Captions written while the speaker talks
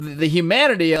The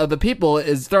humanity of the people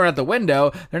is thrown out the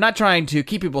window. They're not trying to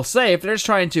keep people safe. They're just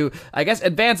trying to, I guess,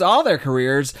 advance all their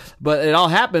careers, but it all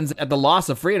happens at the loss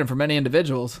of freedom for many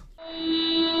individuals.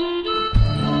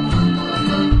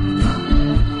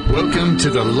 Welcome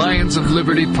to the Lions of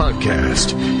Liberty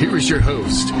podcast. Here is your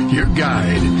host, your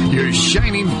guide, your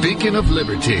shining beacon of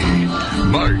liberty,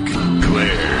 Marc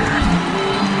Clair.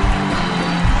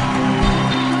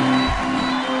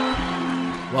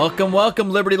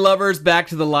 Welcome, Liberty lovers, back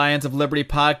to the Lions of Liberty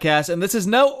podcast. And this is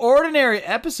no ordinary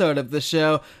episode of the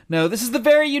show. No, this is the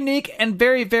very unique and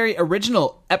very, very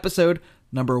original episode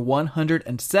number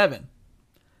 107.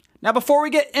 Now, before we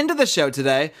get into the show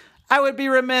today, I would be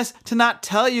remiss to not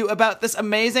tell you about this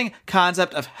amazing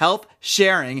concept of health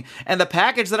sharing and the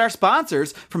package that our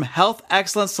sponsors from Health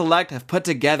Excellence Select have put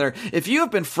together. If you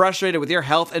have been frustrated with your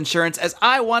health insurance, as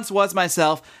I once was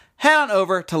myself, head on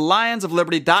over to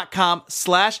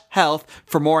lionsofliberty.com/health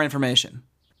for more information.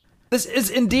 This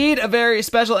is indeed a very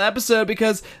special episode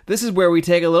because this is where we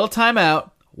take a little time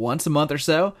out, once a month or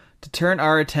so, to turn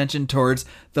our attention towards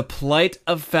the plight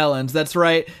of felons. That's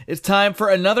right, it's time for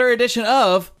another edition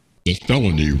of The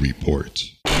Felony Report.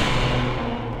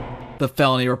 The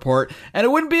Felony Report. And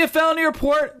it wouldn't be a Felony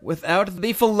Report without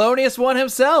the felonious one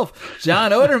himself,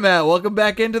 John Odermatt. Welcome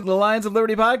back into the Lions of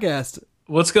Liberty podcast.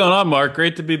 What's going on, Mark?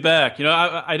 Great to be back. You know,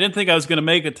 I didn't think I was going to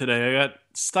make it today. I got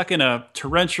stuck in a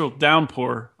torrential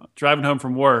downpour driving home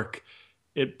from work.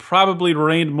 It probably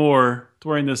rained more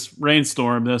during this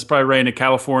rainstorm than it's probably rained in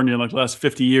California in like the last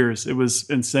 50 years. It was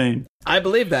insane. I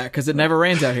believe that because it never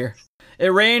rains out here.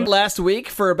 It rained last week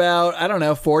for about,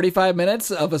 45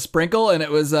 minutes of a sprinkle, and it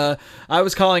was, I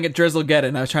was calling it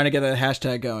Drizzlegeddon. I was trying to get that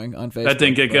hashtag going on Facebook. That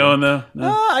didn't get going, though?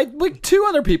 No. Two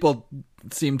other people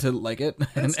seem to like it.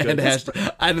 And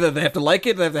hashtag, I don't know if they have to like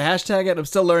it, they have to hashtag it. I'm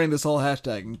still learning this whole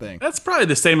hashtagging thing. That's probably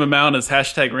the same amount as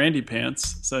hashtag Randy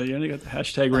Pants. So you only got the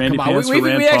hashtag Randy Pants we for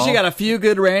Rand we Paul. actually got a few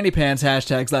good Randy Pants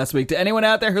hashtags last week. To anyone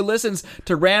out there who listens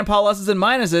to Rand Paul pluses and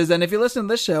minuses, and if you listen to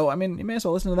this show, I mean, you may as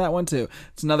well listen to that one too.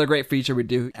 It's another great feature we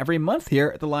do every month here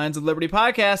at the Lions of Liberty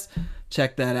podcast.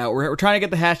 Check that out. We're trying to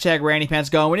get the hashtag Randy Pants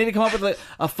going. We need to come up with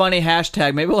a funny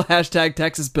hashtag. Maybe we'll hashtag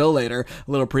Texas Bill later. A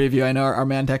little preview. I know our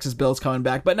man Texas Bill's coming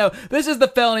back. But no, this is the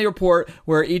Felony Report,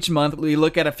 where each month we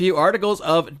look at a few articles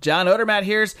of John Odermatt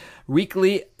here's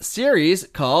weekly series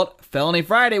called Felony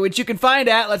Friday, which you can find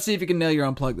at, let's see if you can nail your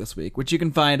own plug this week, which you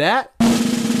can find at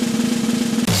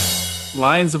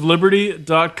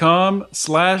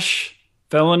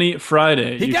lionsofliberty.com/Felony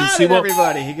Friday. He got it,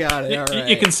 everybody. He got it. All right.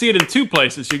 You can see it in two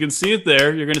places. You can see it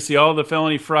there. You're going to see all the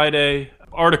Felony Friday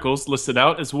articles listed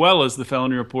out, as well as the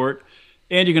Felony Report.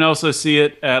 And you can also see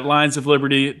it at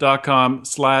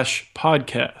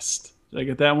lionsofliberty.com/podcast. Did I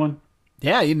get that one?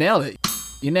 Yeah, you nailed it.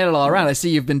 You nailed it all around. I see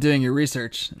you've been doing your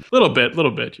research. Little bit.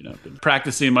 You know, been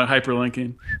practicing my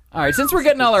hyperlinking. All right, since we're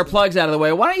getting all our plugs out of the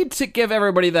way, why don't you give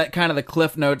everybody that kind of the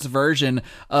Cliff Notes version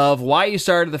of why you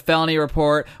started the Felony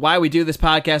Report, why we do this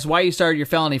podcast, why you started your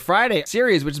Felony Friday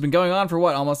series, which has been going on for,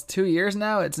 almost 2 years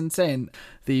now? It's insane.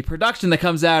 The production that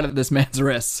comes out of this man's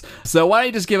wrists. So why don't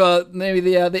you just give maybe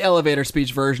the elevator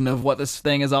speech version of what this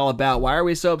thing is all about? Why are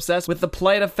we so obsessed with the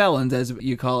plight of felons, as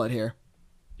you call it here?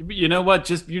 You know what?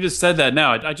 You just said that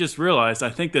now. I just realized.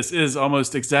 I think this is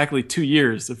almost exactly 2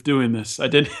 years of doing this. I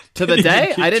didn't to the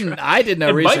day. I did no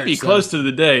research. It might be close to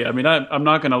the day. I mean, I'm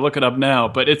not going to look it up now,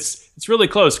 but it's really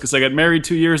close because I got married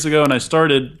 2 years ago and I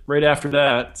started right after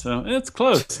that. So it's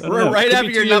close. Right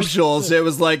after your nuptials, it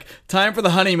was like time for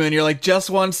the honeymoon. You're like, just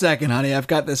 1 second, honey. I've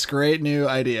got this great new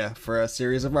idea for a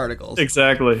series of articles.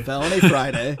 Exactly. Felony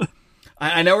Friday.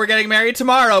 I know we're getting married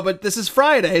tomorrow, but this is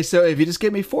Friday, so if you just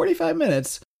give me 45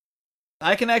 minutes.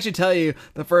 I can actually tell you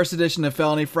the first edition of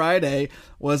Felony Friday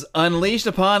was unleashed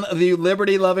upon the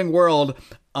liberty-loving world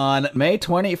on May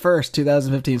 21st,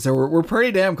 2015. So we're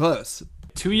pretty damn close.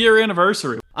 2-year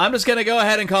anniversary. I'm just going to go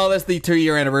ahead and call this the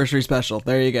 2-year anniversary special.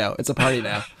 There you go. It's a party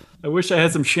now. I wish I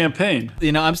had some champagne.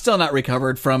 You know, I'm still not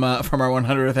recovered from our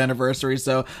 100th anniversary,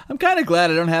 so I'm kind of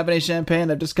glad I don't have any champagne.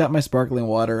 I've just got my sparkling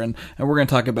water, and we're going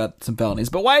to talk about some felonies.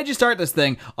 But why did you start this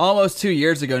thing almost 2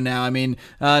 years ago now? I mean,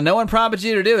 no one prompted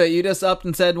you to do it. You just up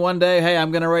and said one day, hey,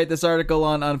 I'm going to write this article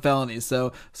on felonies.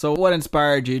 So what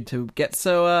inspired you to get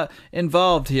so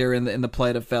involved here in the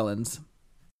plight of felons?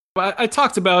 I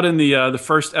talked about in the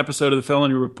first episode of the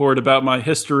Felony Report about my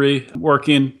history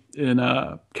working in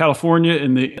California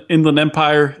in the Inland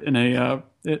Empire in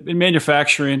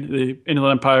manufacturing. The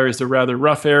Inland Empire is a rather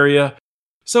rough area,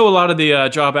 so a lot of the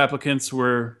job applicants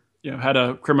had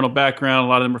a criminal background. A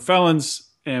lot of them were felons,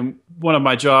 and one of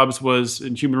my jobs was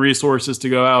in human resources to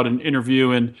go out and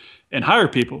interview and hire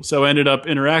people. So I ended up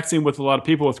interacting with a lot of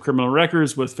people with criminal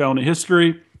records, with felony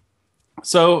history.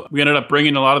 So we ended up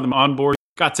bringing a lot of them on board,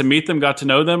 got to meet them, got to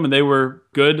know them, and they were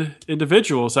good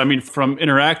individuals. I mean, from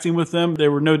interacting with them, they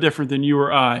were no different than you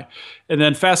or I. And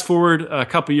then fast forward a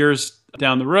couple years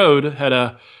down the road, had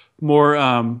a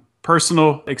more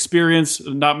personal experience,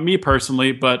 not me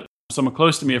personally, but someone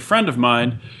close to me, a friend of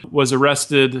mine, was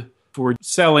arrested for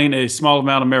selling a small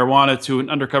amount of marijuana to an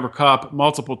undercover cop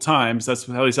multiple times. That's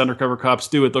how these undercover cops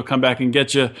do it. They'll come back and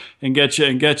get you and get you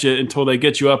and get you until they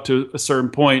get you up to a certain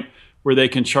point where they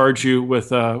can charge you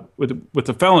with a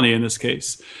felony in this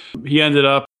case. He ended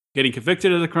up getting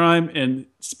convicted of the crime and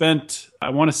spent, I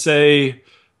want to say,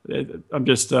 I'm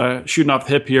just shooting off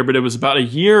the hip here, but it was about a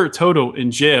year total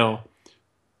in jail,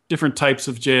 different types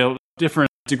of jail, different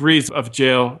degrees of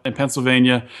jail in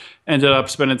Pennsylvania. Ended up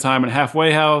spending time in a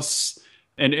halfway house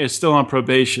and is still on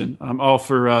probation, all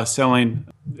for selling,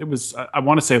 it was, I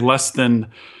want to say, less than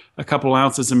a couple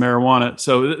ounces of marijuana.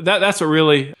 So that's what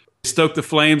really stoked the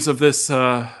flames of this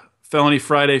Felony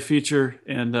Friday feature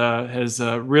and has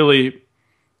really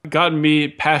gotten me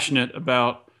passionate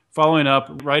about following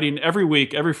up, writing every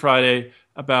week, every Friday,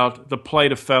 about the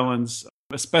plight of felons,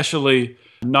 especially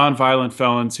nonviolent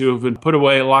felons who have been put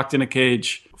away, locked in a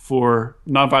cage for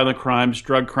nonviolent crimes,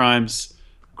 drug crimes,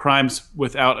 crimes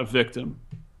without a victim.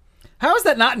 How is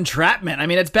that not entrapment? I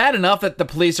mean, it's bad enough that the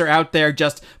police are out there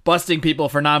just busting people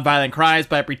for nonviolent crimes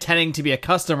by pretending to be a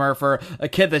customer for a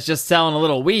kid that's just selling a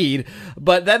little weed.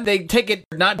 But then they take it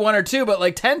not one or two, but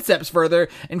like 10 steps further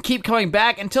and keep coming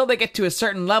back until they get to a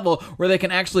certain level where they can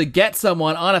actually get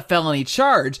someone on a felony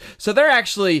charge. So they're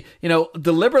actually,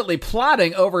 deliberately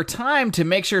plotting over time to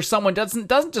make sure someone doesn't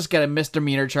just get a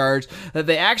misdemeanor charge, that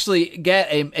they actually get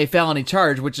a felony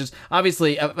charge, which is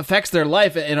obviously affects their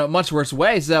life in a much worse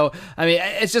way. So I mean,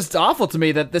 it's just awful to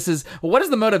me that this is, what is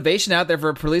the motivation out there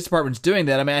for police departments doing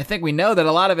that? I mean, I think we know that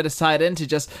a lot of it is tied into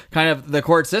just kind of the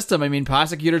court system. I mean,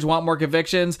 prosecutors want more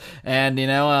convictions and,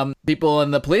 people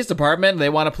in the police department, they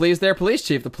want to please their police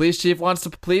chief. The police chief wants to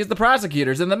please the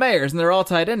prosecutors and the mayors, and they're all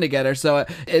tied in together. So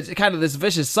it's kind of this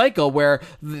vicious cycle where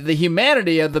the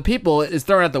humanity of the people is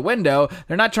thrown out the window.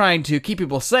 They're not trying to keep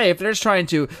people safe. They're just trying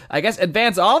to, I guess,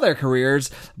 advance all their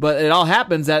careers, but it all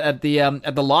happens at the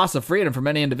loss of freedom for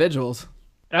many individuals.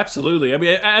 Absolutely. I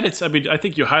mean, I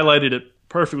think you highlighted it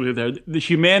perfectly there. The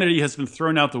humanity has been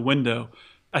thrown out the window.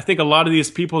 I think a lot of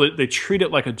these people, they treat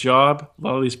it like a job. A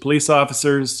lot of these police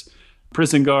officers,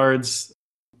 prison guards,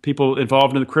 people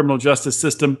involved in the criminal justice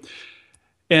system.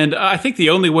 And I think the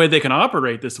only way they can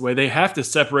operate this way, they have to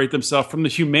separate themselves from the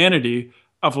humanity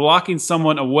of locking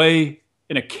someone away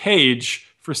in a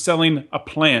cage for selling a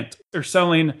plant or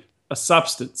selling a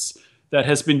substance that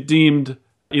has been deemed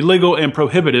illegal and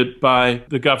prohibited by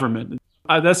the government.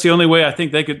 That's the only way I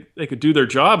think they could do their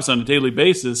jobs on a daily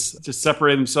basis, to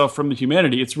separate themselves from the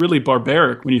humanity. It's really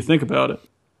barbaric when you think about it.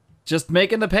 Just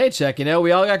making the paycheck,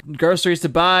 we all got groceries to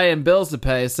buy and bills to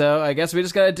pay, so I guess we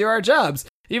just got to do our jobs.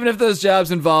 Even if those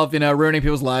jobs involve, ruining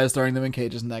people's lives, throwing them in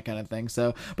cages and that kind of thing.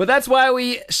 So, but that's why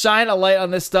we shine a light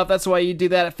on this stuff. That's why you do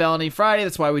that at Felony Friday.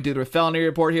 That's why we do the Felony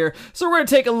Report here. So we're going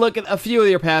to take a look at a few of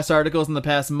your past articles in the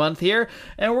past month here.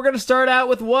 And we're going to start out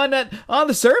with one that, on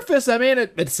the surface, I mean,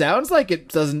 it sounds like it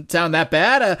doesn't sound that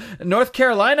bad. A North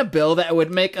Carolina bill that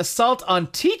would make assault on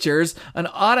teachers an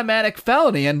automatic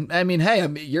felony. And I mean, hey,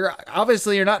 you're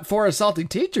not for assaulting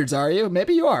teachers, are you?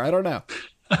 Maybe you are. I don't know.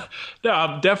 No,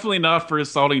 I'm definitely not for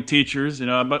assaulting teachers.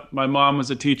 My mom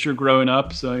was a teacher growing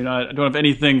up, so I don't have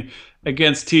anything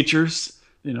against teachers.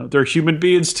 They're human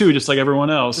beings too, just like everyone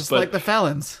else. Just like the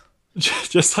felons.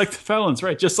 Just like the felons,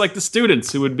 right? Just like the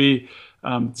students who would be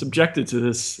subjected to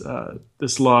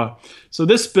this law. So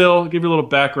this bill, I'll give you a little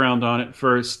background on it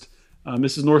first.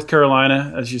 This is North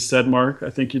Carolina, as you said, Mark. I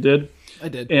think you did. I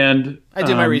did. And I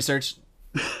did my research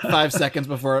 5 seconds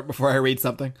before I read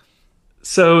something.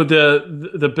 So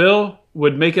the bill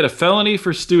would make it a felony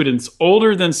for students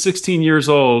older than 16 years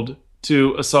old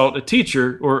to assault a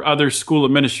teacher or other school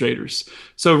administrators.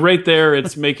 So right there,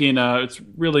 it's making it's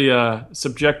really a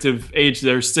subjective age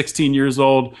there, 16 years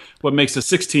old. What makes a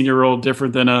 16-year-old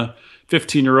different than a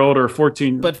 15-year-old or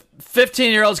 14? But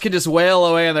 15-year-olds can just wail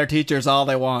away on their teachers all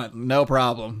they want, no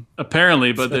problem.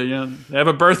 Apparently, but they have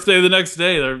a birthday the next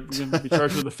day. They're going to be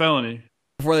charged with a felony.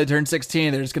 Before they turn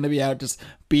 16, they're just going to be out just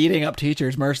beating up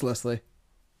teachers mercilessly.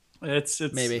 It's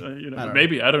maybe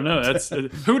maybe I don't know. That's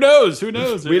who knows? We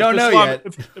don't know yet.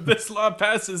 If this law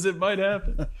passes, it might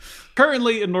happen.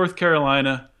 Currently in North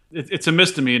Carolina, it's a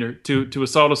misdemeanor to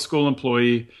assault a school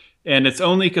employee, and it's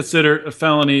only considered a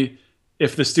felony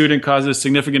if the student causes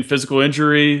significant physical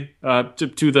injury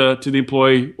to the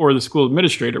employee or the school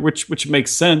administrator, which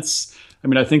makes sense. I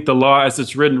mean, I think the law as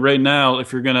it's written right now,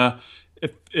 if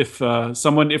if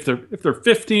they're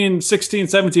 15, 16,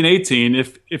 17, 18,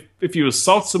 if you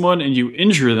assault someone and you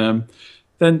injure them,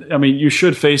 then I mean you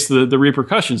should face the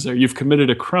repercussions there. You've committed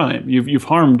a crime. You've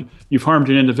harmed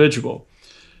an individual.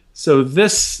 So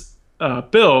this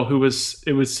bill,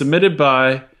 it was submitted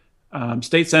by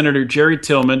State Senator Jerry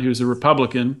Tillman, who's a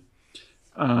Republican,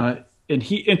 and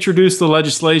he introduced the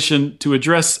legislation to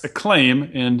address a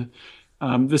claim, and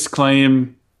this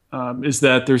claim is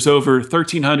that there's over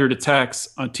 1,300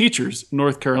 attacks on teachers in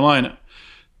North Carolina.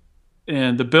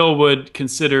 And the bill would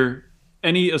consider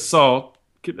any assault,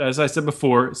 as I said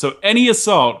before, so any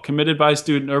assault committed by a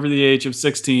student over the age of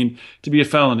 16 to be a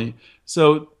felony.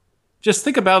 So just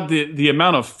think about the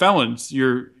amount of felons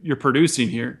you're producing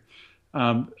here.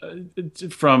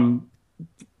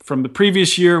 From the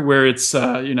previous year, where it's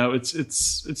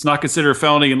not considered a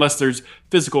felony unless there's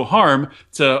physical harm,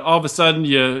 to all of a sudden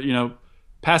you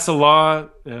pass a law,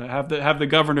 have the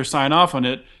governor sign off on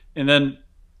it, and then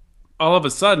all of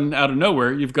a sudden, out of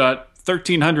nowhere, you've got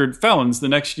 1,300 felons the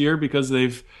next year because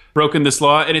they've broken this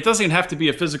law. And it doesn't even have to be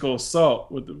a physical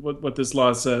assault, what this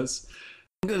law says.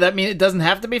 That mean it doesn't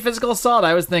have to be physical assault?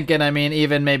 I was thinking,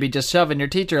 even maybe just shoving your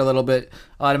teacher a little bit,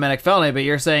 automatic felony. But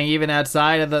you're saying even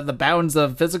outside of the bounds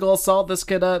of physical assault, this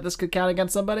could count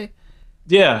against somebody?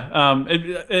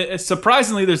 Yeah.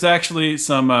 Surprisingly, there's actually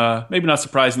some, maybe not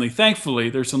surprisingly, thankfully,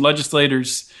 there's some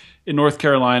legislators in North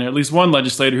Carolina, at least one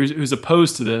legislator who's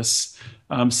opposed to this,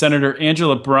 Senator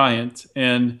Angela Bryant.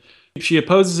 And she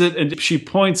opposes it, and she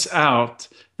points out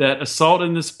that assault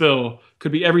in this bill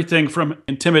could be everything from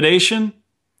intimidation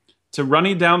to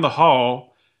running down the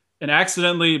hall and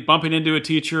accidentally bumping into a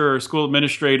teacher or a school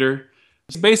administrator.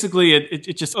 So basically,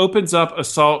 it just opens up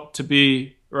assault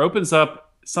opens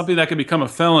up something that could become a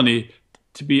felony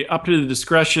to be up to the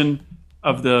discretion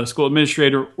of the school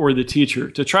administrator or the teacher.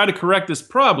 To try to correct this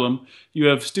problem, you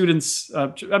have students,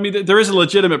 there is a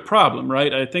legitimate problem,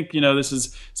 right? I think, this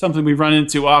is something we run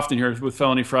into often here with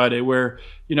Felony Friday, where,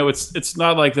 it's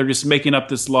not like they're just making up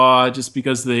this law just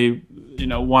because they,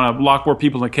 want to lock more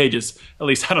people in cages. At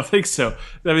least I don't think so.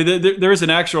 There is an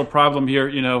actual problem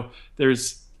here.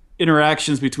 There's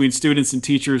interactions between students and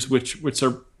teachers, which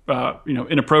are,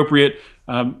 inappropriate,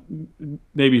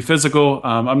 maybe physical.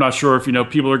 I'm not sure if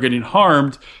people are getting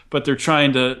harmed, but they're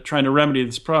trying to remedy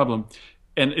this problem,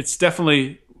 and it's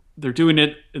definitely they're doing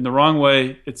it in the wrong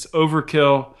way. It's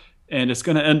overkill, and it's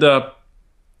going to end up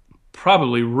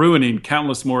probably ruining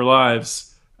countless more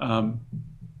lives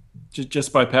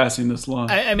just by passing this law.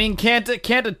 Can't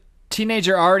a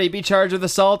teenager already be charged with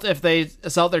assault if they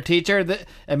assault their teacher?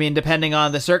 Depending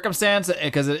on the circumstance,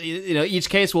 because each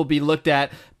case will be looked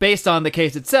at based on the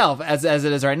case itself, as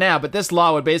it is right now. But this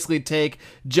law would basically take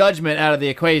judgment out of the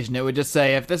equation. It would just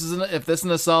say if this is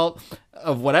an assault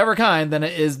of whatever kind, then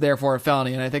it is therefore a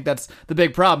felony. And I think that's the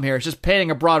big problem here. It's just painting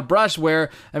a broad brush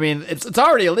where, it's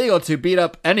already illegal to beat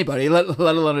up anybody, let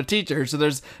alone a teacher. So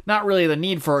there's not really the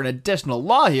need for an additional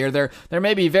law here. There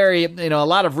may be a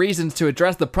lot of reasons to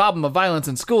address the problem of violence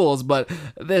in schools, but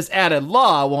this added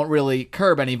law won't really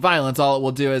curb any violence. All it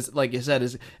will do is, like you said,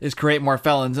 is create more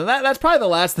felons. And that's probably the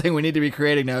last thing we need to be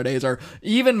creating nowadays, are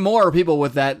even more people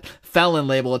with that felon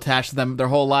label attached to them their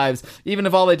whole lives, even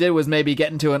if all they did was maybe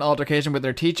get into an altercation with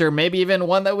their teacher, maybe even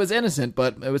one that was innocent,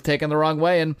 but it was taken the wrong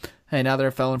way, and hey, now they're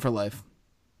a felon for life.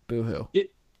 Boo-hoo.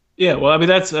 Yeah, well,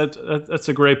 that's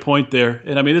a great point there.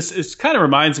 And this kind of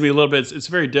reminds me a little bit, it's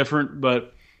very different,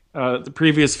 but the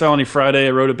previous Felony Friday,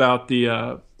 I wrote about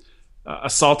the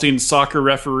assaulting soccer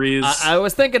referees. I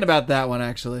was thinking about that one,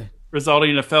 actually. Resulting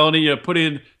in a felony,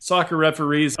 putting soccer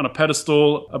referees on a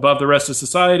pedestal above the rest of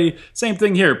society. Same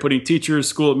thing here, putting teachers,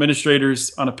 school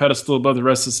administrators on a pedestal above the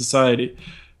rest of society.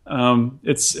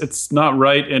 It's not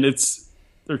right, and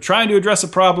they're trying to address a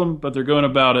problem, but they're going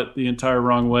about it the entire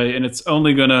wrong way, and it's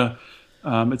only gonna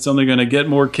get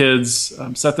more kids,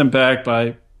 set them back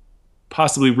by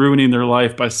possibly ruining their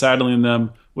life by saddling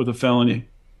them with a felony.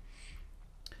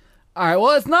 All right,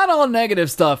 well, it's not all negative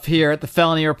stuff here at the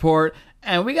Felony Report.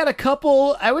 And we got a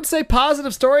couple, I would say,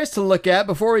 positive stories to look at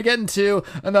before we get into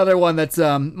another one that's,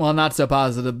 not so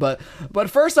positive. But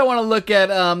first I want to look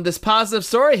at this positive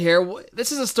story here.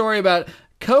 This is a story about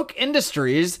Koch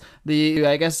Industries,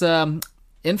 the,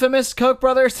 infamous Koch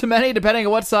brothers to many, depending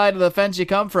on what side of the fence you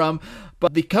come from.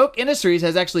 But the Koch Industries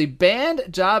has actually banned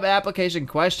job application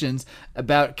questions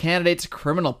about candidates'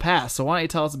 criminal past. So why don't you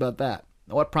tell us about that?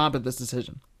 What prompted this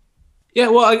decision? Yeah,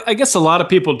 well, I guess a lot of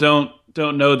people don't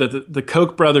know that the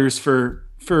Koch brothers for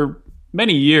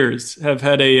many years have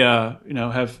had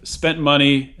have spent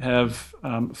money, have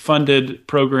funded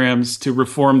programs to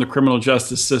reform the criminal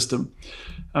justice system.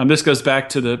 This goes back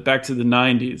to the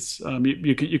 90s.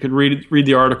 You can read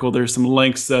the article. There's some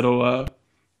links that'll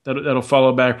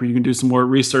follow back where you can do some more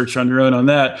research on your own on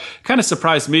that. Kind of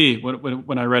surprised me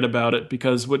when I read about it,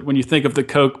 because when you think of the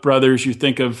Koch brothers, you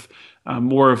think of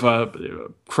more of a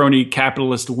crony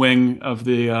capitalist wing of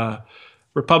the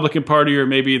Republican Party, or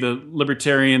maybe the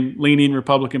libertarian-leaning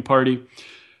Republican Party.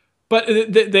 But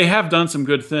they have done some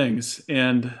good things,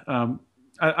 and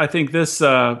I think this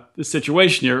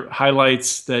situation here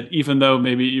highlights that even though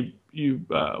maybe you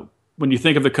when you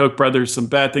think of the Koch brothers, some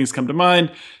bad things come to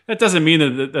mind. That doesn't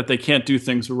mean that they can't do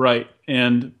things right,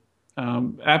 and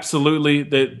absolutely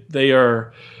they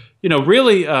are,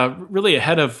 really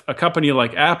ahead of a company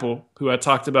like Apple, who I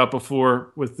talked about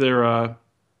before with their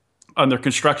on their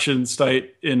construction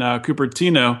site in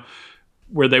Cupertino,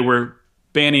 where they were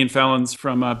banning felons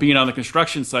from being on the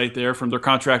construction site there, from their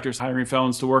contractors hiring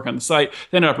felons to work on the site.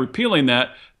 They ended up repealing that,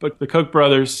 but the Koch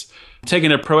brothers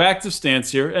taking a proactive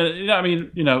stance here.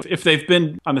 If they've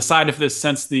been on the side of this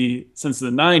since the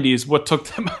 90s, what took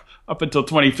them up until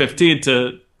 2015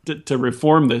 to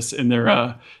reform this in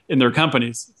their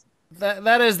companies?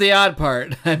 That is the odd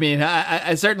part. I mean,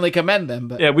 I certainly commend them,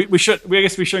 but yeah, I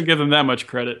guess we shouldn't give them that much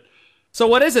credit. So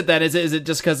what is it then? Is it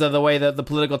just because of the way that the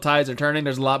political tides are turning?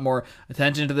 There's a lot more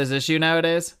attention to this issue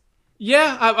nowadays?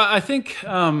 Yeah, I think,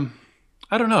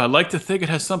 I don't know. I'd like to think it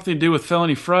has something to do with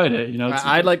Felony Friday.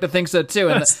 I'd like to think so too.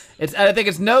 And I think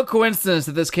it's no coincidence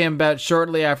that this came about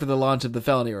shortly after the launch of the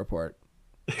Felony Report.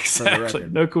 Exactly.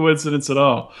 No coincidence at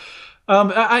all.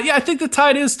 I think the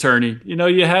tide is turning.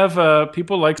 You have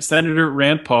people like Senator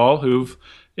Rand Paul, who've,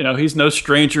 he's no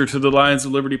stranger to the Lions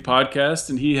of Liberty podcast,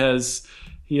 and he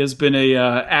has been a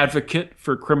advocate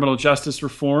for criminal justice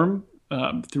reform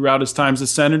throughout his time as a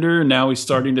senator. And now he's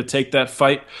starting to take that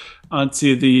fight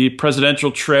onto the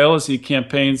presidential trail as he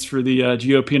campaigns for the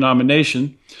GOP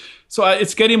nomination. So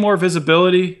it's getting more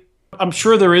visibility. I'm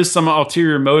sure there is some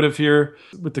ulterior motive here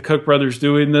with the Koch brothers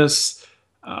doing this.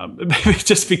 Maybe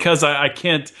just because I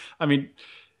can't,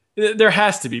 there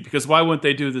has to be, because why wouldn't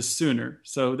they do this sooner?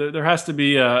 So there has to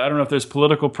be, I don't know if there's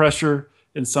political pressure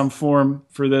in some form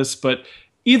for this, but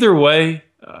either way,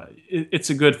 it's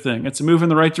a good thing. It's a move in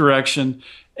the right direction.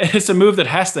 It's a move that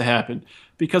has to happen,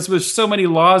 because with so many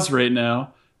laws right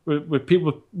now, with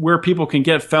people where people can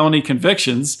get felony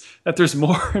convictions, that there's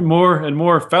more and more and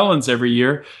more felons every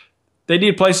year. They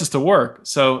need places to work.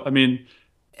 So,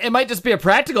 it might just be a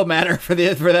practical matter for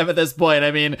them at this point.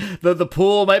 The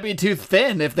pool might be too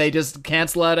thin if they just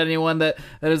cancel out anyone that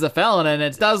is a felon, and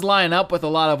it does line up with a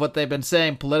lot of what they've been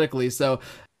saying politically. So,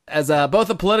 as both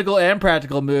a political and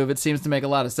practical move, it seems to make a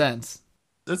lot of sense.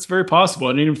 That's very possible.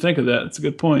 I didn't even think of that. It's a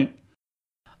good point.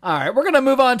 All right, we're going to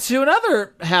move on to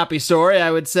another happy story,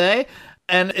 I would say.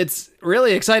 And it's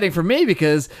really exciting for me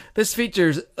because this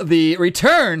features the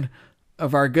return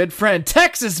of our good friend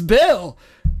Texas Bill.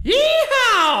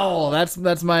 Yeehaw!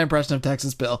 That's my impression of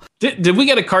Texas Bill. Did we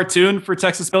get a cartoon for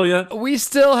Texas Bill yet? We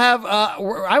still have.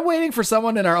 I'm waiting for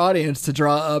someone in our audience to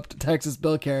draw up the Texas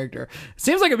Bill character.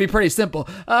 Seems like it'd be pretty simple.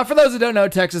 For those who don't know,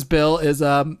 Texas Bill is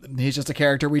he's just a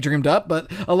character we dreamed up,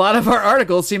 but a lot of our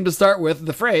articles seem to start with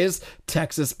the phrase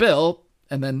Texas Bill,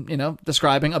 and then,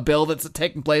 describing a bill that's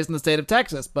taking place in the state of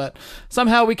Texas. But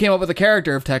somehow we came up with a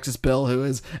character of Texas Bill who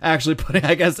is actually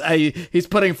he's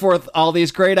putting forth all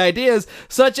these great ideas,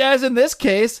 such as, in this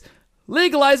case,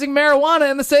 legalizing marijuana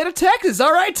in the state of Texas.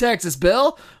 All right, Texas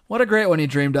Bill. What a great one you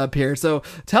dreamed up here. So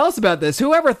tell us about this.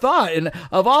 Whoever thought,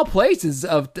 of all places,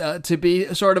 to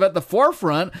be sort of at the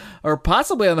forefront, or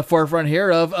possibly on the forefront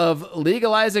here, of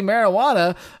legalizing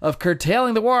marijuana, of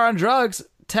curtailing the war on drugs,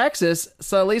 Texas.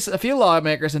 So at least a few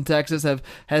lawmakers in Texas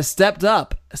has stepped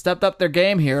up their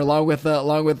game here, along with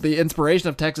the inspiration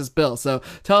of Texas Bill. So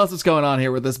tell us what's going on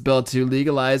here with this bill to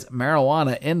legalize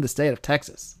marijuana in the state of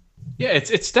Texas. Yeah,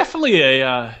 it's definitely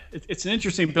it's an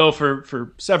interesting bill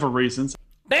for several reasons.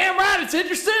 Damn right, it's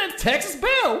interesting. It's Texas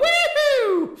Bill.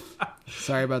 Woohoo!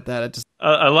 Sorry about that.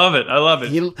 I love it. I love it.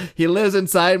 He lives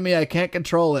inside me. I can't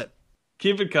control it.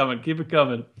 Keep it coming. Keep it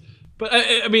coming. But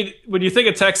when you think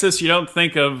of Texas, you don't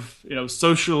think of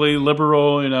socially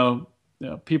liberal,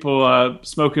 people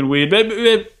smoking weed.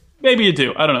 Maybe you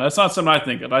do. I don't know. That's not something I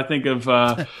think of. I think of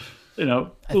a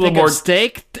little more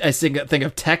steak. I think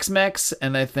of Tex-Mex,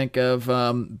 and I think of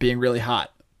being really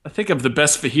hot. I think of the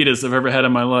best fajitas I've ever had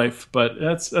in my life, but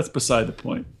that's beside the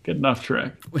point. Getting off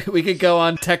track. We could go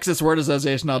on Texas word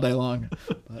association all day long.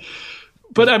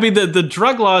 But the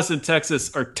drug laws in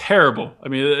Texas are terrible.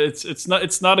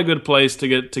 It's not a good place to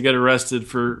get arrested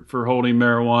for holding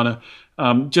marijuana.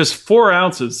 Just 4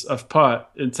 ounces of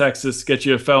pot in Texas get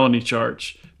you a felony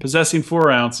charge. Possessing 4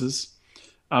 ounces.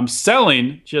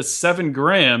 Selling just 7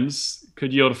 grams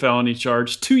could yield a felony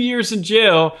charge, 2 years in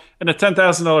jail, and a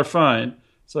 $10,000 fine.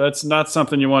 So that's not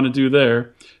something you want to do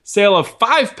there. Sale of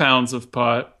 5 pounds of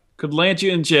pot could land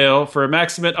you in jail for a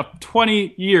maximum of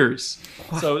 20 years.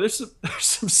 Wow. So there's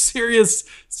some serious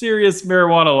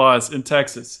marijuana laws in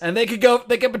Texas. And they could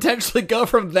potentially go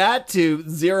from that to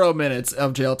 0 minutes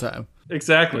of jail time.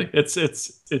 Exactly.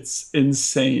 It's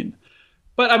insane.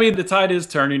 But I mean, the tide is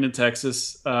turning in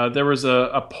Texas. There was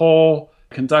a poll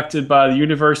conducted by the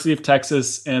University of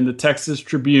Texas and the Texas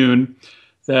Tribune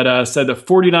that said that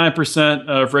 49%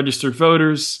 of registered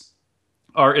voters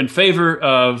are in favor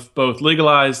of both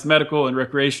legalized medical and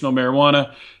recreational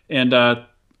marijuana, and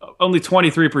only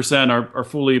 23% are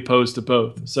fully opposed to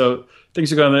both. So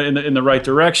things are going in the right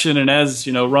direction. And as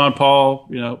Ron Paul,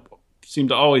 seemed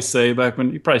to always say back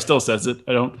when, he probably still says it.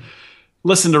 I don't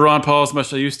listen to Ron Paul as much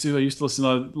as I used to. I used to listen to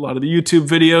a lot of the YouTube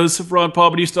videos of Ron Paul,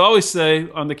 but he used to always say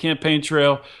on the campaign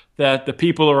trail that the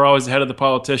people are always ahead of the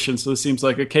politicians. So this seems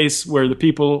like a case where the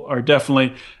people are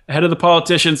definitely ahead of the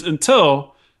politicians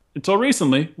until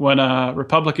recently, when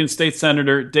Republican State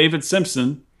Senator David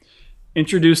Simpson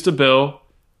introduced a bill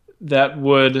that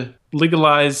would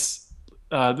legalize.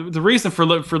 The reason for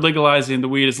legalizing the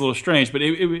weed is a little strange, but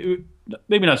it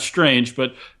maybe not strange,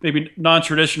 but maybe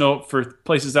non-traditional for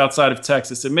places outside of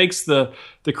Texas. It makes the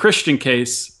Christian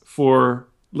case for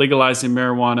legalizing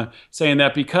marijuana, saying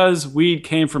that because weed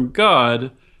came from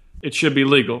God, it should be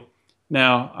legal.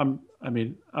 Now,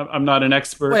 I'm not an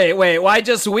expert. Wait, why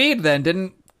just weed then?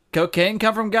 Didn't cocaine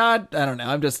come from God? I don't know.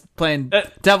 I'm just playing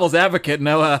devil's advocate. I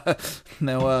don't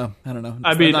know.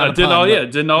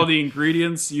 Didn't all the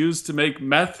ingredients used to make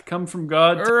meth come from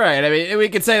God? Right. I mean, we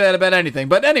could say that about anything.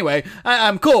 But anyway,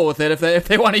 I'm cool with it. If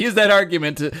they want to use that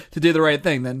argument to do the right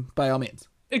thing, then by all means.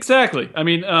 Exactly. I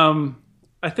mean,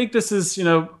 I think this is,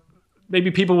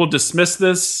 maybe people will dismiss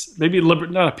this. Maybe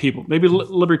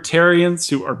libertarians,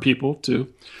 who are people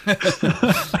too.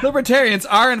 Libertarians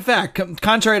are, in fact,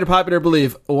 contrary to popular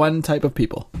belief, one type of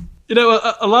people.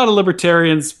 A lot of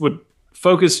libertarians would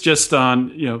focus just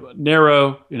on,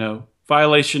 narrow,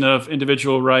 violation of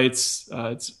individual rights.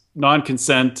 It's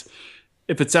non-consent.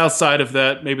 If it's outside of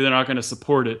that, maybe they're not going to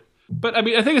support it. But I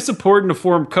mean, I think it's important to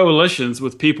form coalitions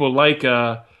with people like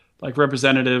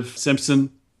Representative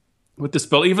Simpson with this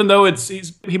bill, even though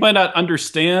he might not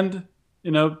understand,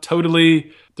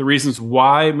 totally the reasons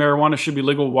why marijuana should be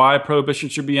legal, why prohibition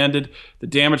should be ended, the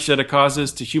damage that it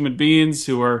causes to human beings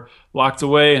who are locked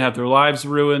away and have their lives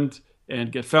ruined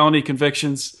and get felony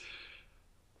convictions.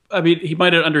 I mean, he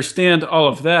might not understand all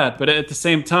of that, but at the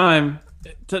same time,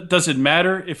 does it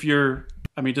matter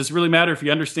does it really matter if he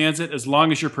understands it, as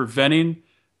long as you're preventing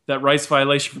that rights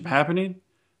violation from happening?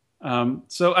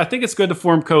 So I think it's good to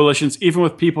form coalitions, even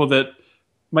with people that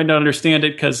might not understand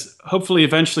it, because hopefully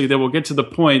eventually they will get to the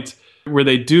point where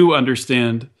they do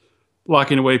understand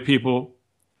locking away people.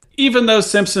 Even though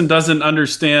Simpson doesn't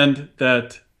understand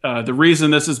that the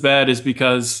reason this is bad is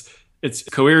because it's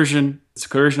coercion. It's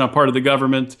coercion on part of the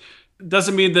government. It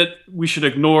doesn't mean that we should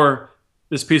ignore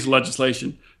this piece of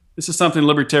legislation. This is something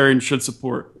libertarians should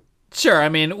support. Sure. I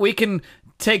mean, we can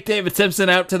take David Simpson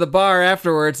out to the bar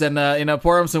afterwards and,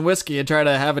 pour him some whiskey and try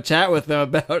to have a chat with him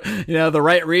about, the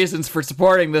right reasons for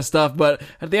supporting this stuff. But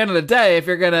at the end of the day, if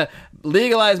you're going to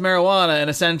legalize marijuana and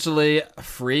essentially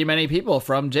free many people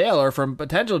from jail or from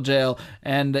potential jail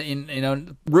and,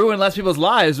 ruin less people's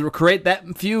lives, create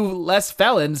that few less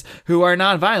felons who are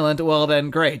nonviolent, well, then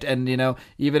great. And,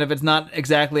 even if it's not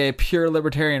exactly a pure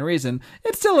libertarian reason,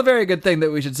 it's still a very good thing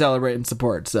that we should celebrate and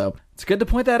support. So it's good to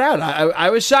point that out. I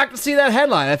was shocked to see that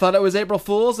headline. I thought it was April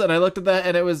Fool's, and I looked at that,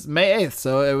 and it was May 8th,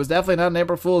 so it was definitely not an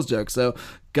April Fool's joke. So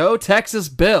go Texas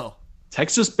Bill.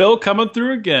 Texas Bill coming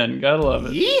through again. Gotta love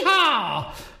it.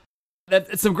 Yeehaw!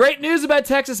 That's some great news about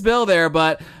Texas Bill there,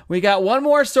 but we got one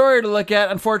more story to look at.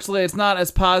 Unfortunately, it's not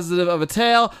as positive of a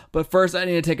tale, but first I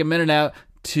need to take a minute out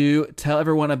to tell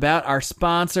everyone about our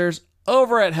sponsors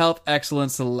over at Health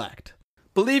Excellence Select.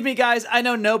 Believe me, guys, I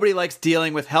know nobody likes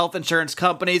dealing with health insurance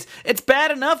companies. It's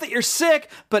bad enough that you're sick,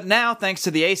 but now, thanks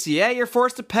to the ACA, you're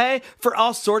forced to pay for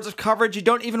all sorts of coverage you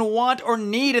don't even want or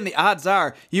need, and the odds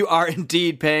are you are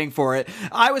indeed paying for it.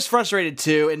 I was frustrated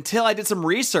too until I did some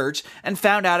research and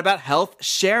found out about health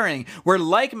sharing, where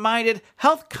like-minded,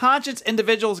 health-conscious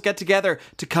individuals get together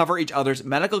to cover each other's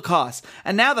medical costs.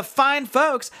 And now the fine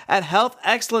folks at Health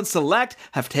Excellence Select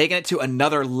have taken it to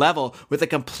another level with a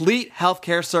complete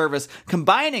healthcare service,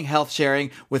 combining health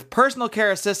sharing with personal care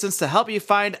assistance to help you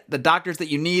find the doctors that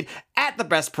you need at the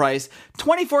best price,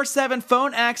 24/7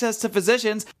 phone access to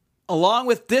physicians, along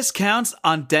with discounts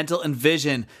on dental and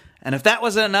vision. And if that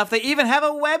wasn't enough, they even have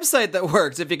a website that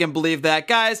works, if you can believe that.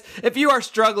 Guys, if you are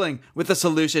struggling with a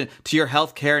solution to your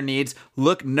healthcare needs,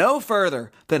 look no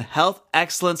further than Health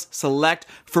Excellence Select.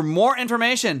 For more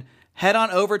information, head on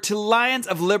over to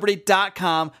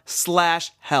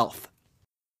lionsofliberty.com/health.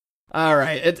 All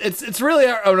right, it's really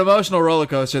an emotional roller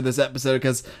coaster, this episode,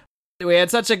 because we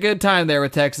had such a good time there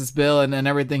with Texas Bill and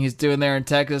everything he's doing there in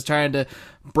Texas, trying to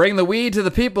bring the weed to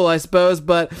the people, I suppose.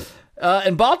 But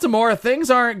in Baltimore,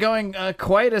 things aren't going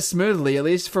quite as smoothly, at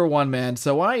least for one man.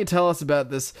 So why don't you tell us about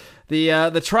this,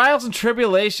 the trials and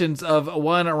tribulations of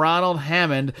one Ronald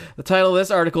Hammond, the title of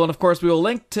this article. And of course, we will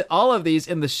link to all of these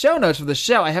in the show notes for the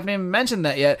show. I haven't even mentioned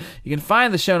that yet. You can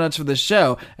find the show notes for the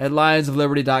show at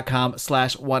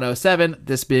lionsofliberty.com/107,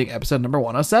 this being episode number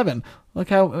 107. Look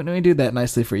how we do that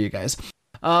nicely for you guys.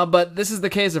 But this is the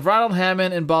case of Ronald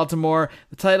Hammond in Baltimore.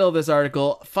 The title of this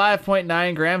article,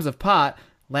 5.9 grams of pot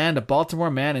land a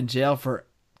Baltimore man in jail for...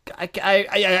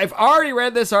 I've already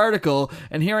read this article,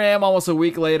 and here I am almost a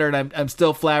week later, and I'm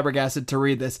still flabbergasted to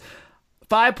read this.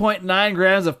 5.9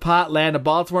 grams of pot land a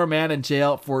Baltimore man in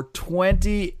jail for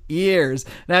 20 years.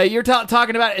 Now, you're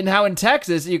talking about how in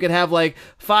Texas you could have like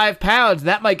 5 pounds.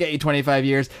 That might get you 25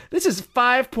 years. This is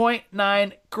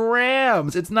 5.9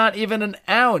 grams. It's not even an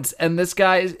ounce. And this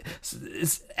guy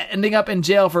is ending up in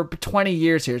jail for 20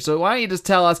 years here. So why don't you just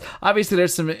tell us, obviously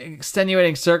there's some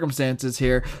extenuating circumstances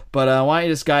here, but why don't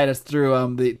you just guide us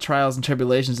through the trials and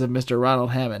tribulations of Mr.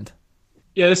 Ronald Hammond?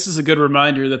 Yeah, this is a good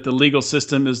reminder that the legal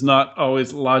system is not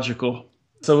always logical.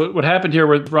 So what happened here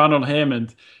with Ronald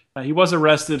Hammond, he was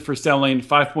arrested for selling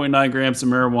 5.9 grams of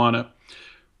marijuana.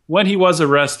 When he was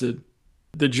arrested,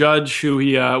 the judge who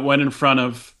he went in front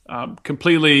of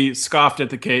completely scoffed at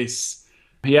the case.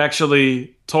 He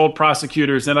actually told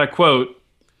prosecutors, and I quote,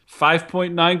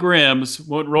 5.9 grams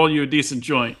won't roll you a decent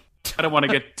joint. I don't want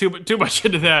to get too much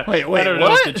into that. Wait, I don't know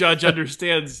what? if the judge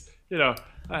understands,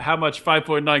 how much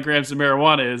 5.9 grams of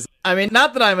marijuana is. I mean,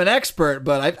 not that I'm an expert,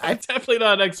 but I'm definitely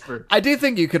not an expert. I do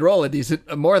think you could roll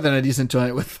more than a decent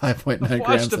joint with 5.9 grams.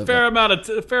 Watched a fair amount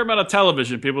of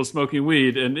television, people smoking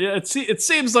weed, and it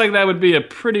seems like that would be a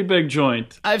pretty big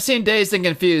joint. I've seen Dazed and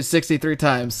Confused 63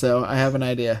 times, so I have an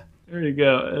idea. There you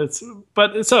go.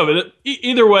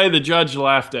 Either way, the judge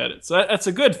laughed at it, so that's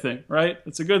a good thing, right?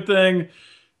 It's a good thing.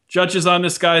 Judge is on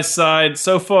this guy's side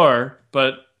so far,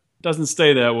 but doesn't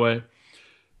stay that way.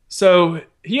 So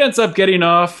he ends up getting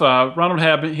off. Ronald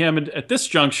Hammond, at this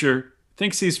juncture,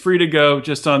 thinks he's free to go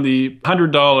just on the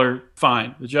 $100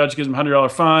 fine. The judge gives him a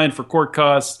 $100 fine for court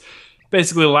costs,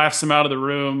 basically laughs him out of the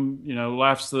room,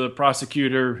 laughs the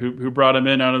prosecutor who brought him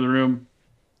in out of the room.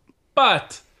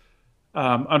 But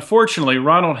unfortunately,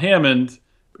 Ronald Hammond,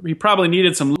 he probably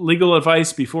needed some legal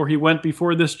advice before he went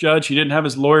before this judge. He didn't have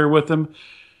his lawyer with him.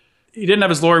 He didn't have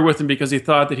his lawyer with him because he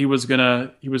thought that he was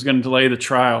gonna delay the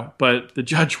trial, but the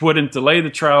judge wouldn't delay the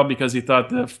trial because he thought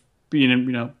that being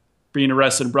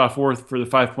arrested and brought forth for the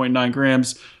 5.9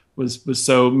 grams was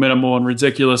so minimal and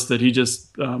ridiculous that he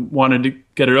just wanted to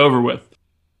get it over with.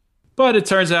 But it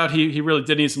turns out he really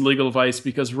did need some legal advice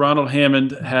because Ronald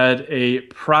Hammond had a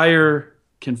prior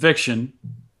conviction.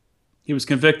 He was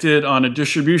convicted on a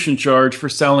distribution charge for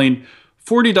selling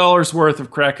 $40 worth of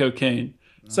crack cocaine.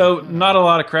 So not a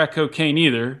lot of crack cocaine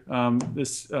either.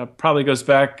 This probably goes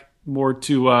back more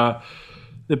to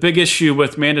the big issue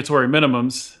with mandatory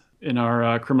minimums in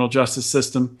our criminal justice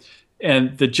system.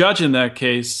 And the judge in that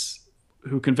case,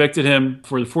 who convicted him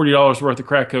for the $40 worth of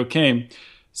crack cocaine,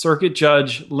 Circuit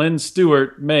Judge Lynn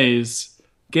Stewart Mays,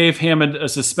 gave Hammond a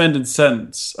suspended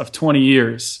sentence of 20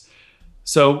 years.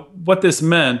 So what this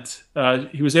meant,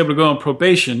 he was able to go on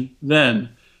probation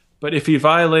then. But if he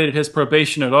violated his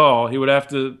probation at all, he would have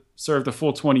to serve the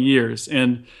full 20 years.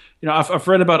 And I've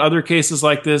read about other cases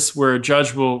like this where a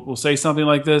judge will say something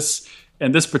like this.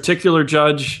 And this particular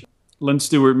judge, Lynn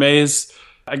Stewart Mays,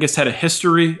 I guess had a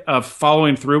history of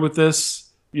following through with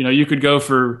this. You could go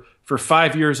for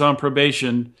 5 years on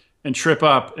probation and trip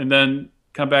up and then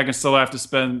come back and still have to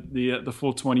spend the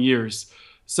full 20 years.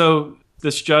 So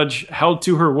this judge held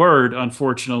to her word,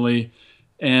 unfortunately.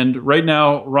 And right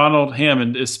now, Ronald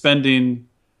Hammond is spending,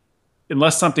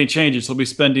 unless something changes, he'll be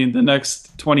spending the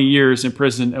next 20 years in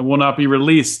prison and will not be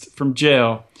released from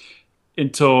jail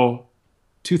until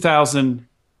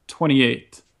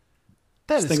 2028.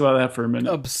 Just think about that for a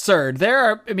minute. Absurd.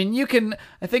 I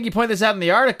think you point this out in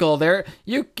the article.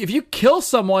 If you kill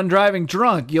someone driving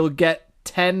drunk, you'll get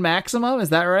 10 maximum. Is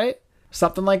that right?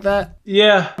 Something like that?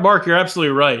 Yeah, Mark, you're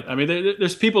absolutely right. I mean,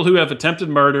 there's people who have attempted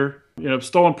murder,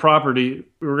 stolen property,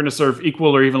 who are going to serve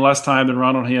equal or even less time than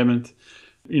Ronald Hammond.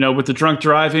 With the drunk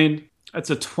driving, that's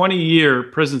a 20-year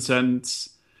prison sentence.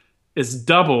 is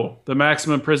double the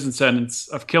maximum prison sentence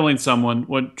of killing someone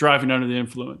when driving under the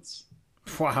influence.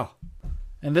 Wow.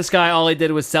 And this guy, all he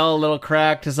did was sell a little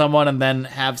crack to someone and then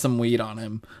have some weed on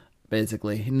him,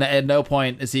 basically. At no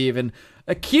point is he even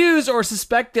accused or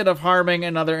suspected of harming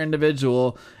another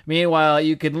individual. Meanwhile,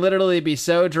 you could literally be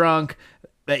so drunk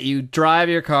that you drive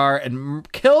your car and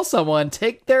kill someone,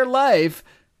 take their life,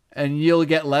 and you'll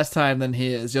get less time than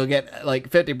he is. You'll get like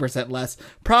 50% less,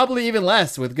 probably even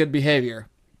less with good behavior.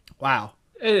 Wow.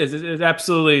 It is. It's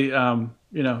absolutely,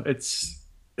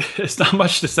 it's not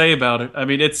much to say about it. I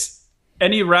mean, it's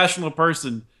any rational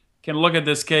person can look at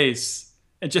this case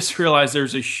and just realize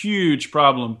there's a huge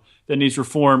problem that needs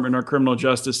reform in our criminal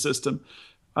justice system.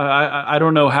 I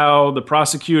don't know how the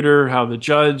prosecutor, how the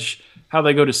judge, how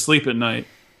they go to sleep at night,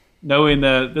 knowing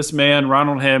that this man,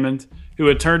 Ronald Hammond, who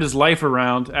had turned his life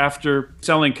around after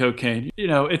selling cocaine,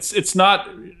 it's not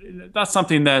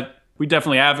something that we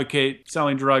definitely advocate,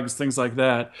 selling drugs, things like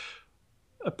that.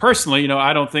 Personally,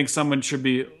 I don't think someone should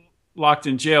be locked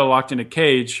in jail, locked in a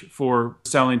cage for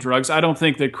selling drugs. I don't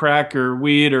think that crack or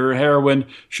weed or heroin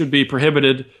should be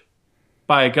prohibited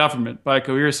by a government, by a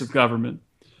coercive government.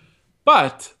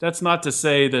 But that's not to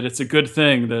say that it's a good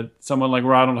thing that someone like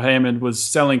Ronald Hammond was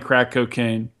selling crack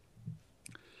cocaine.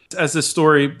 As this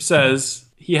story says,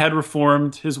 he had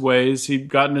reformed his ways. He'd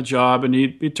gotten a job and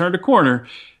he turned a corner.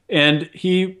 And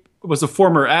he was a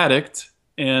former addict,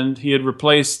 and he had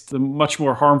replaced the much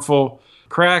more harmful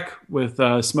crack with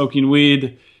smoking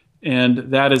weed. And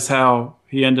that is how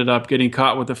he ended up getting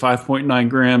caught with the 5.9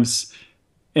 grams.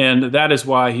 And that is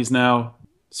why he's now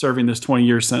serving this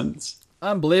 20-year sentence.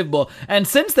 Unbelievable. And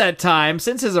since that time,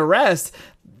 since his arrest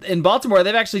in Baltimore,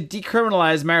 they've actually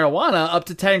decriminalized marijuana up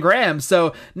to 10 grams.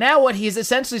 So now what he's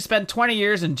essentially spent 20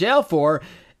 years in jail for,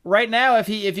 right now, if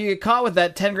you get caught with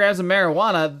that 10 grams of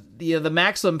marijuana, the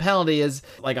maximum penalty is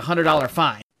like a $100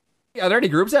 fine. Are there any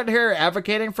groups out here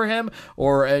advocating for him?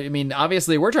 Or, I mean,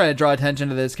 obviously we're trying to draw attention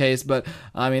to this case, but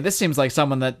I mean, this seems like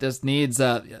someone that just needs,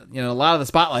 a lot of the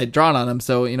spotlight drawn on him.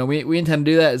 So, we intend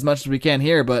to do that as much as we can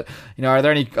here, but, are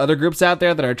there any other groups out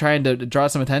there that are trying to draw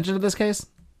some attention to this case?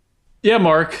 Yeah,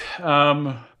 Mark.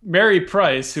 Mary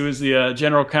Price, who is the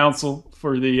general counsel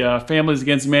for the Families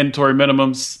Against Mandatory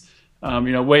Minimums,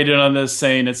 weighed in on this,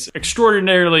 saying it's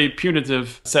extraordinarily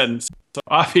punitive sentence. So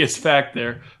obvious fact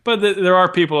there. But there are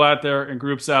people out there and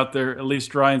groups out there at least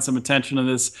drawing some attention to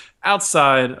this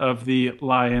outside of the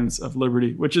Lions of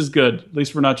Liberty, which is good. At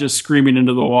least we're not just screaming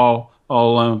into the wall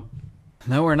all alone.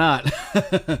 No, we're not.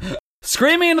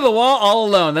 Screaming into the wall all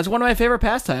alone. That's one of my favorite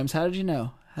pastimes. How did you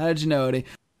know? Odie?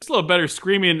 It's a little better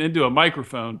screaming into a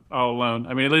microphone all alone.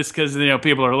 I mean, at least because,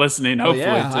 people are listening, hopefully.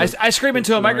 Yeah. I scream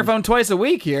into a microphone twice a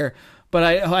week here. But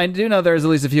I do know there's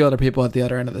at least a few other people at the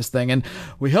other end of this thing. And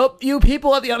we hope you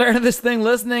people at the other end of this thing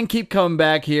listening keep coming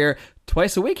back here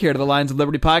twice a week here to the Lions of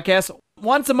Liberty podcast.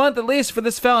 Once a month at least for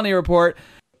this felony report.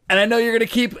 And I know you're going to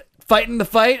keep fighting the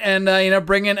fight and,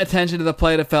 bringing attention to the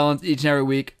plight of felons each and every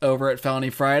week over at Felony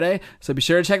Friday. So be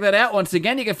sure to check that out. Once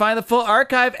again, you can find the full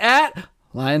archive at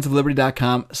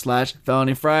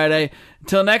lionsofliberty.com/Felony Friday.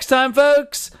 Until next time,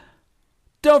 folks.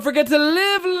 Don't forget to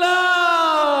live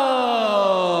long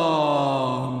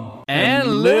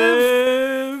and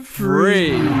live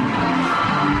free.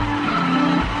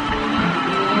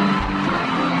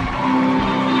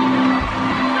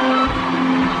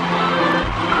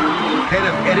 Head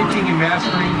of editing and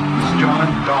mastering is John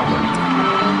Odermatt.